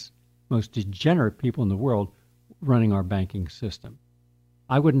dumbest, most degenerate people in the world running our banking system.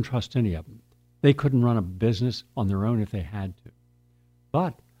 I wouldn't trust any of them. They couldn't run a business on their own if they had to.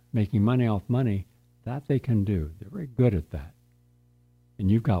 But making money off money, that they can do. They're very good at that.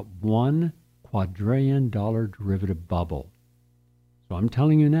 And you've got $1 quadrillion derivative bubble. So I'm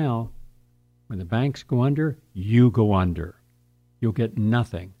telling you now, when the banks go under, you go under. You'll get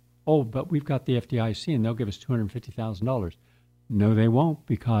nothing. Oh, but we've got the FDIC and they'll give us $250,000. No, they won't,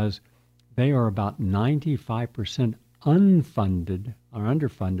 because they are about 95% unfunded or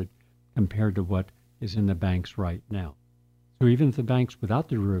underfunded compared to what is in the banks right now. So even if the banks without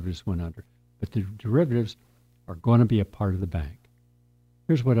the derivatives went under, but the derivatives are going to be a part of the bank.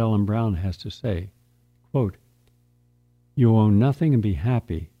 Here's what Ellen Brown has to say. Quote, "You own nothing and be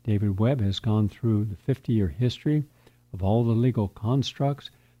happy." David Webb has gone through the 50-year history of all the legal constructs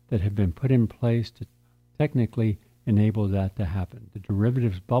that have been put in place to technically enable that to happen. The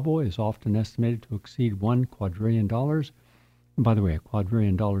derivatives bubble is often estimated to exceed $1 quadrillion. And by the way, $1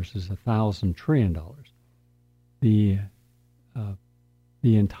 quadrillion is $1,000 trillion.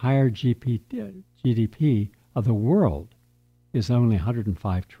 The entire GDP of the world is only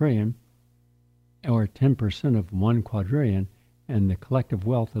 105 trillion, or 10% of 1 quadrillion, and the collective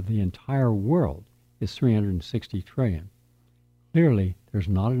wealth of the entire world is 360 trillion. Clearly, there's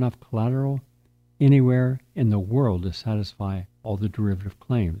not enough collateral anywhere in the world to satisfy all the derivative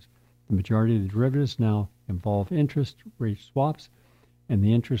claims. The majority of the derivatives now involve interest rate swaps, and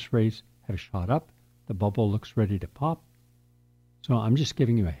the interest rates have shot up. The bubble looks ready to pop. So I'm just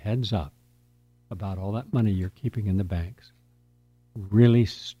giving you a heads up about all that money you're keeping in the banks. Really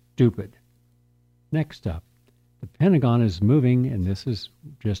stupid. Next up, the Pentagon is moving, and this is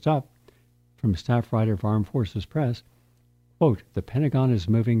just up from staff writer of Armed Forces Press, quote, "The Pentagon is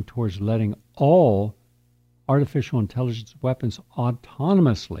moving towards letting all artificial intelligence weapons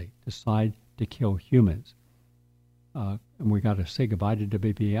autonomously decide to kill humans." And we got to say goodbye to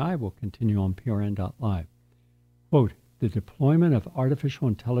WBAI. We'll continue on PRN.live. Quote, "The deployment of artificial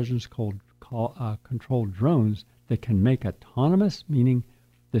intelligence controlled drones that can make autonomous, meaning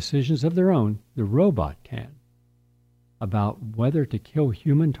decisions of their own, the robot can, about whether to kill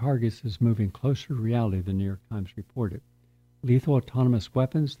human targets is moving closer to reality," the New York Times reported. Lethal autonomous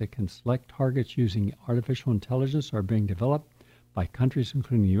weapons that can select targets using artificial intelligence are being developed by countries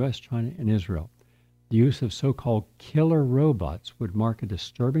including the U.S., China, and Israel. The use of so-called killer robots would mark a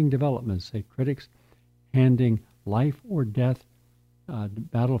disturbing development, say critics, handing life or death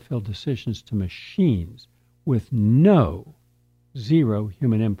battlefield decisions to machines with zero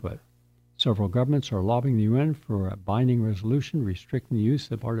human input. Several governments are lobbying the UN for a binding resolution restricting the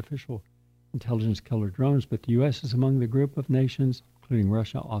use of artificial intelligence killer drones, but the U.S. is among the group of nations, including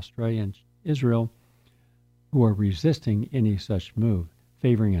Russia, Australia, and Israel, who are resisting any such move,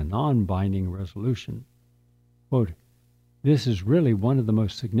 favoring a non-binding resolution. Quote, "This is really one of the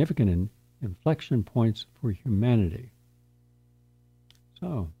most significant inflection points for humanity."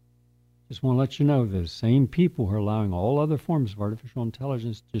 So, just want to let you know the same people who are allowing all other forms of artificial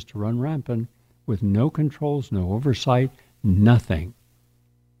intelligence just to run rampant with no controls, no oversight, nothing.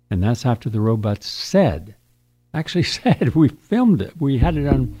 And that's after the robots actually said, we filmed it, we had it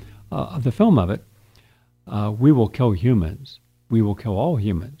on the film of it, we will kill humans. We will kill all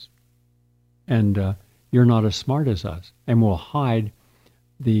humans. And you're not as smart as us. And we'll hide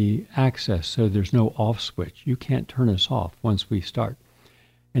the access so there's no off switch. You can't turn us off once we start.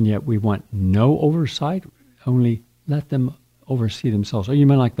 And yet we want no oversight, only let them oversee themselves. Oh, you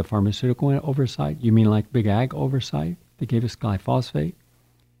mean like the pharmaceutical oversight? You mean like Big Ag oversight? They gave us glyphosate?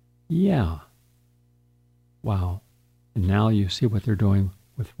 Yeah. Wow. And now you see what they're doing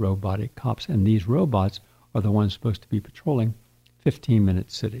with robotic cops. And these robots are the ones supposed to be patrolling 15-minute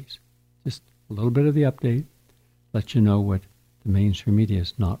cities. Just a little bit of the update, let you know what the mainstream media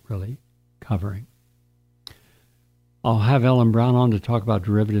is not really covering. I'll have Ellen Brown on to talk about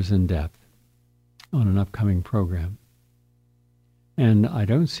derivatives in depth on an upcoming program. And I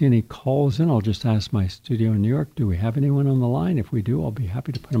don't see any calls in. I'll just ask my studio in New York, do we have anyone on the line? If we do, I'll be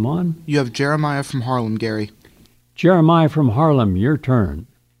happy to put them on. You have Jeremiah from Harlem, Gary. Jeremiah from Harlem, your turn.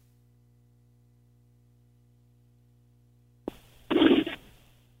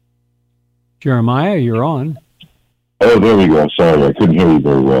 Jeremiah, you're on. Oh, there we go. Sorry, I couldn't hear you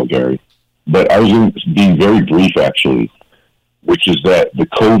very well, Gary. But I was going to be very brief, actually, which is that the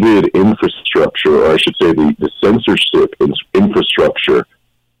COVID infrastructure, or I should say the censorship infrastructure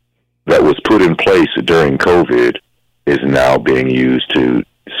that was put in place during COVID is now being used to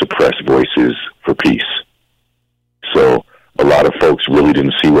suppress voices for peace. So a lot of folks really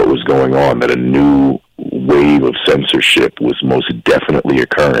didn't see what was going on, that a new wave of censorship was most definitely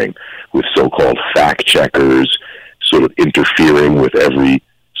occurring with so-called fact checkers sort of interfering with every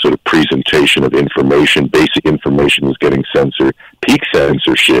sort of presentation of information. Basic information was getting censored. Peak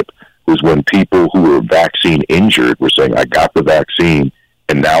censorship was when people who were vaccine injured were saying, I got the vaccine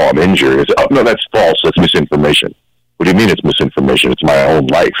and now I'm injured. It's, oh, no, that's false. That's misinformation. What do you mean it's misinformation? It's my own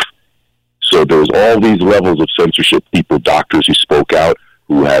life. So there was all these levels of censorship, people, doctors who spoke out,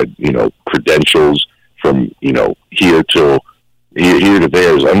 who had, credentials from, here to there.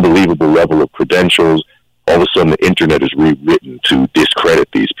 There's unbelievable level of credentials. All of a sudden the internet is rewritten to discredit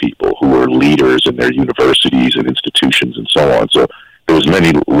these people who are leaders in their universities and institutions and so on. So there was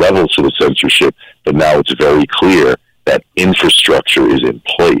many levels to the censorship, but now it's very clear that infrastructure is in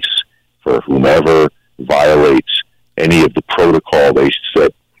place for whomever violates any of the protocol they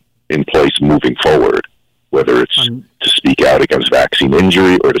set in place moving forward, whether it's to speak out against vaccine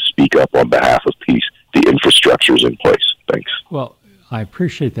injury or to speak up on behalf of peace. The infrastructure is in place. Thanks. Well, I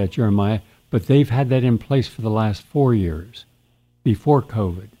appreciate that, Jeremiah, but they've had that in place for the last 4 years before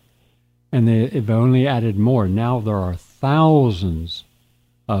COVID, and they've only added more. Now there are thousands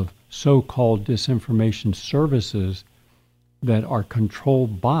of so-called disinformation services that are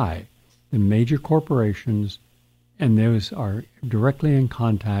controlled by the major corporations, and those are directly in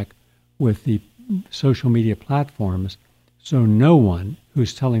contact with the social media platforms, so no one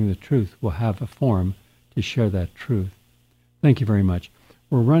who's telling the truth will have a forum to share that truth. Thank you very much.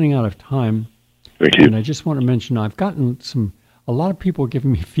 We're running out of time. Thank you. And I just want to mention, I've gotten a lot of people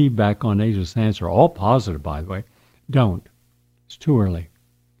giving me feedback on Ageless Answer, all positive, by the way. Don't. It's too early.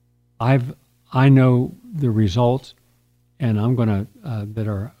 I know the results, and I'm going to, that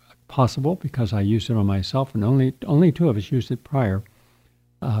are possible because I used it on myself, and only two of us used it prior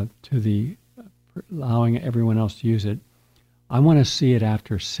to the allowing everyone else to use it. I want to see it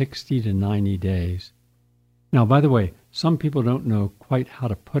after 60 to 90 days. Now, by the way, some people don't know quite how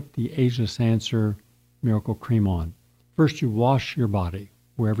to put the Ageless Answer Miracle Cream on. First, you wash your body,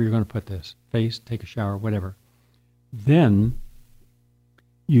 wherever you're going to put this, face, take a shower, whatever. Then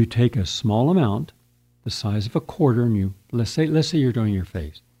you take a small amount, the size of a quarter, and you, let's say you're doing your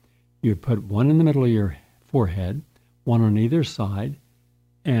face. You put one in the middle of your forehead, one on either side,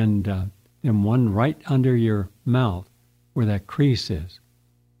 and then one right under your mouth where that crease is.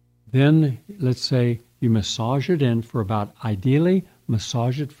 Then, let's say you massage it in for about, ideally,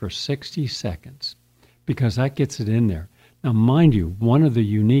 massage it for 60 seconds because that gets it in there. Now, mind you, one of the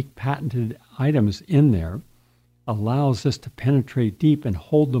unique patented items in there allows this to penetrate deep and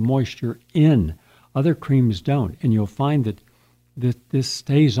hold the moisture in. Other creams don't, and you'll find that this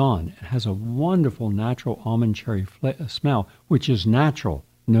stays on. It has a wonderful natural almond cherry smell, which is natural.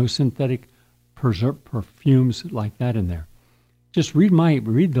 No synthetic perfumes like that in there. Just read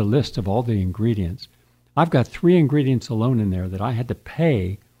the list of all the ingredients. I've got 3 ingredients alone in there that I had to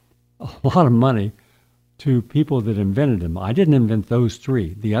pay a lot of money to people that invented them. I didn't invent those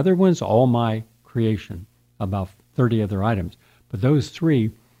 3. The other ones, all my creation, about 30 other items. But those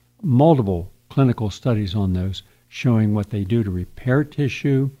 3, multiple clinical studies on those showing what they do to repair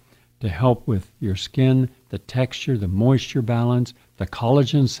tissue, to help with your skin, the texture, the moisture balance, the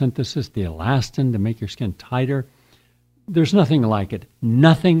collagen synthesis, the elastin to make your skin tighter. There's nothing like it.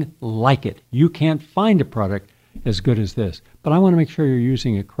 Nothing like it. You can't find a product as good as this. But I want to make sure you're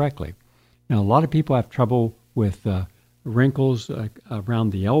using it correctly. Now, a lot of people have trouble with wrinkles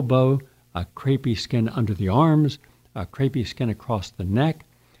around the elbow, crepey skin under the arms, crepey skin across the neck.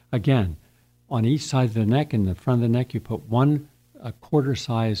 Again, on each side of the neck, in the front of the neck, you put one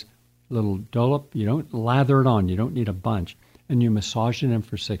quarter-size little dollop. You don't lather it on. You don't need a bunch. And you massage it in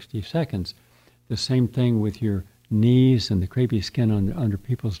for 60 seconds. The same thing with your knees and the crepey skin under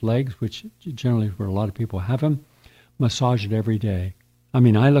people's legs, which generally is where a lot of people have them. Massage it every day. I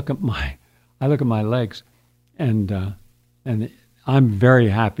mean, I look at my legs, and I'm very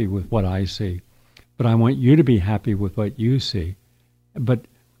happy with what I see. but I want you to be happy with what you see.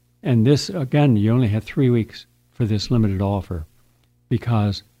 And this, again, you only have 3 weeks for this limited offer,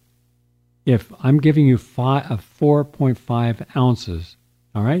 because if I'm giving you 4.5 ounces,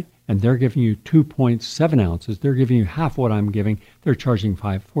 all right, and they're giving you 2.7 ounces, they're giving you half what I'm giving, they're charging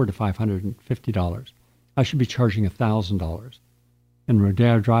 $400 to $550. I should be charging $1,000. In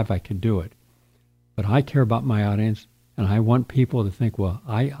Rodeo Drive, I could do it. But I care about my audience, and I want people to think, well,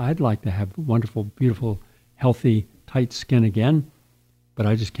 I'd like to have wonderful, beautiful, healthy, tight skin again, but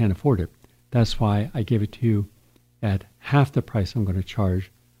I just can't afford it. That's why I gave it to you at half the price I'm going to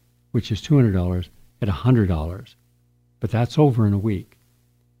charge, which is $200, at $100. But that's over in a week.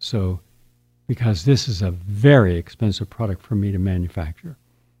 So, because this is a very expensive product for me to manufacture.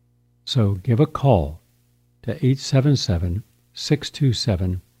 So give a call to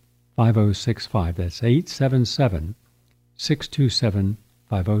 877-627-5065. That's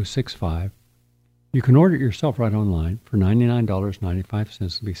 877-627-5065. You can order it yourself right online for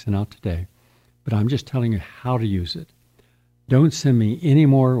 $99.95 to be sent out today. But I'm just telling you how to use it. Don't send me any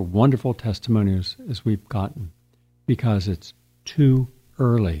more wonderful testimonials as we've gotten, because it's too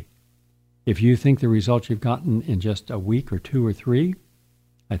early. If you think the results you've gotten in just a week or 2 or 3,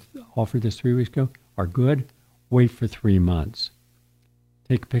 I offered this 3 weeks ago, are good, wait for 3 months.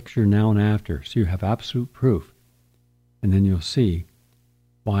 Take a picture now and after so you have absolute proof. And then you'll see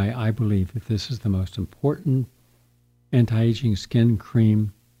why I believe that this is the most important anti-aging skin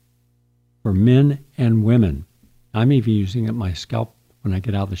cream for men and women. I'm even using it on my scalp when I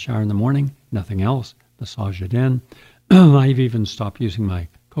get out of the shower in the morning, nothing else, massage it in. I've even stopped using my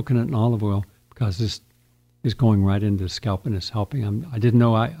coconut and olive oil because this is going right into the scalp and it's helping. I didn't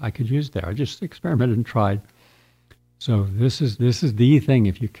know I could use it there. I just experimented and tried. So this is the thing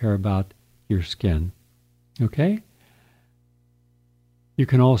if you care about your skin. Okay? You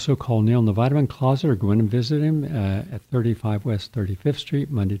can also call Neil in the Vitamin Closet or go in and visit him at 35 West 35th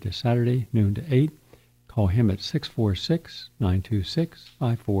Street, Monday to Saturday, noon to 8. Call him at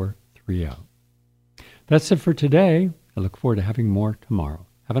 646-926-5430. That's it for today. I look forward to having more tomorrow.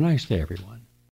 Have a nice day, everyone.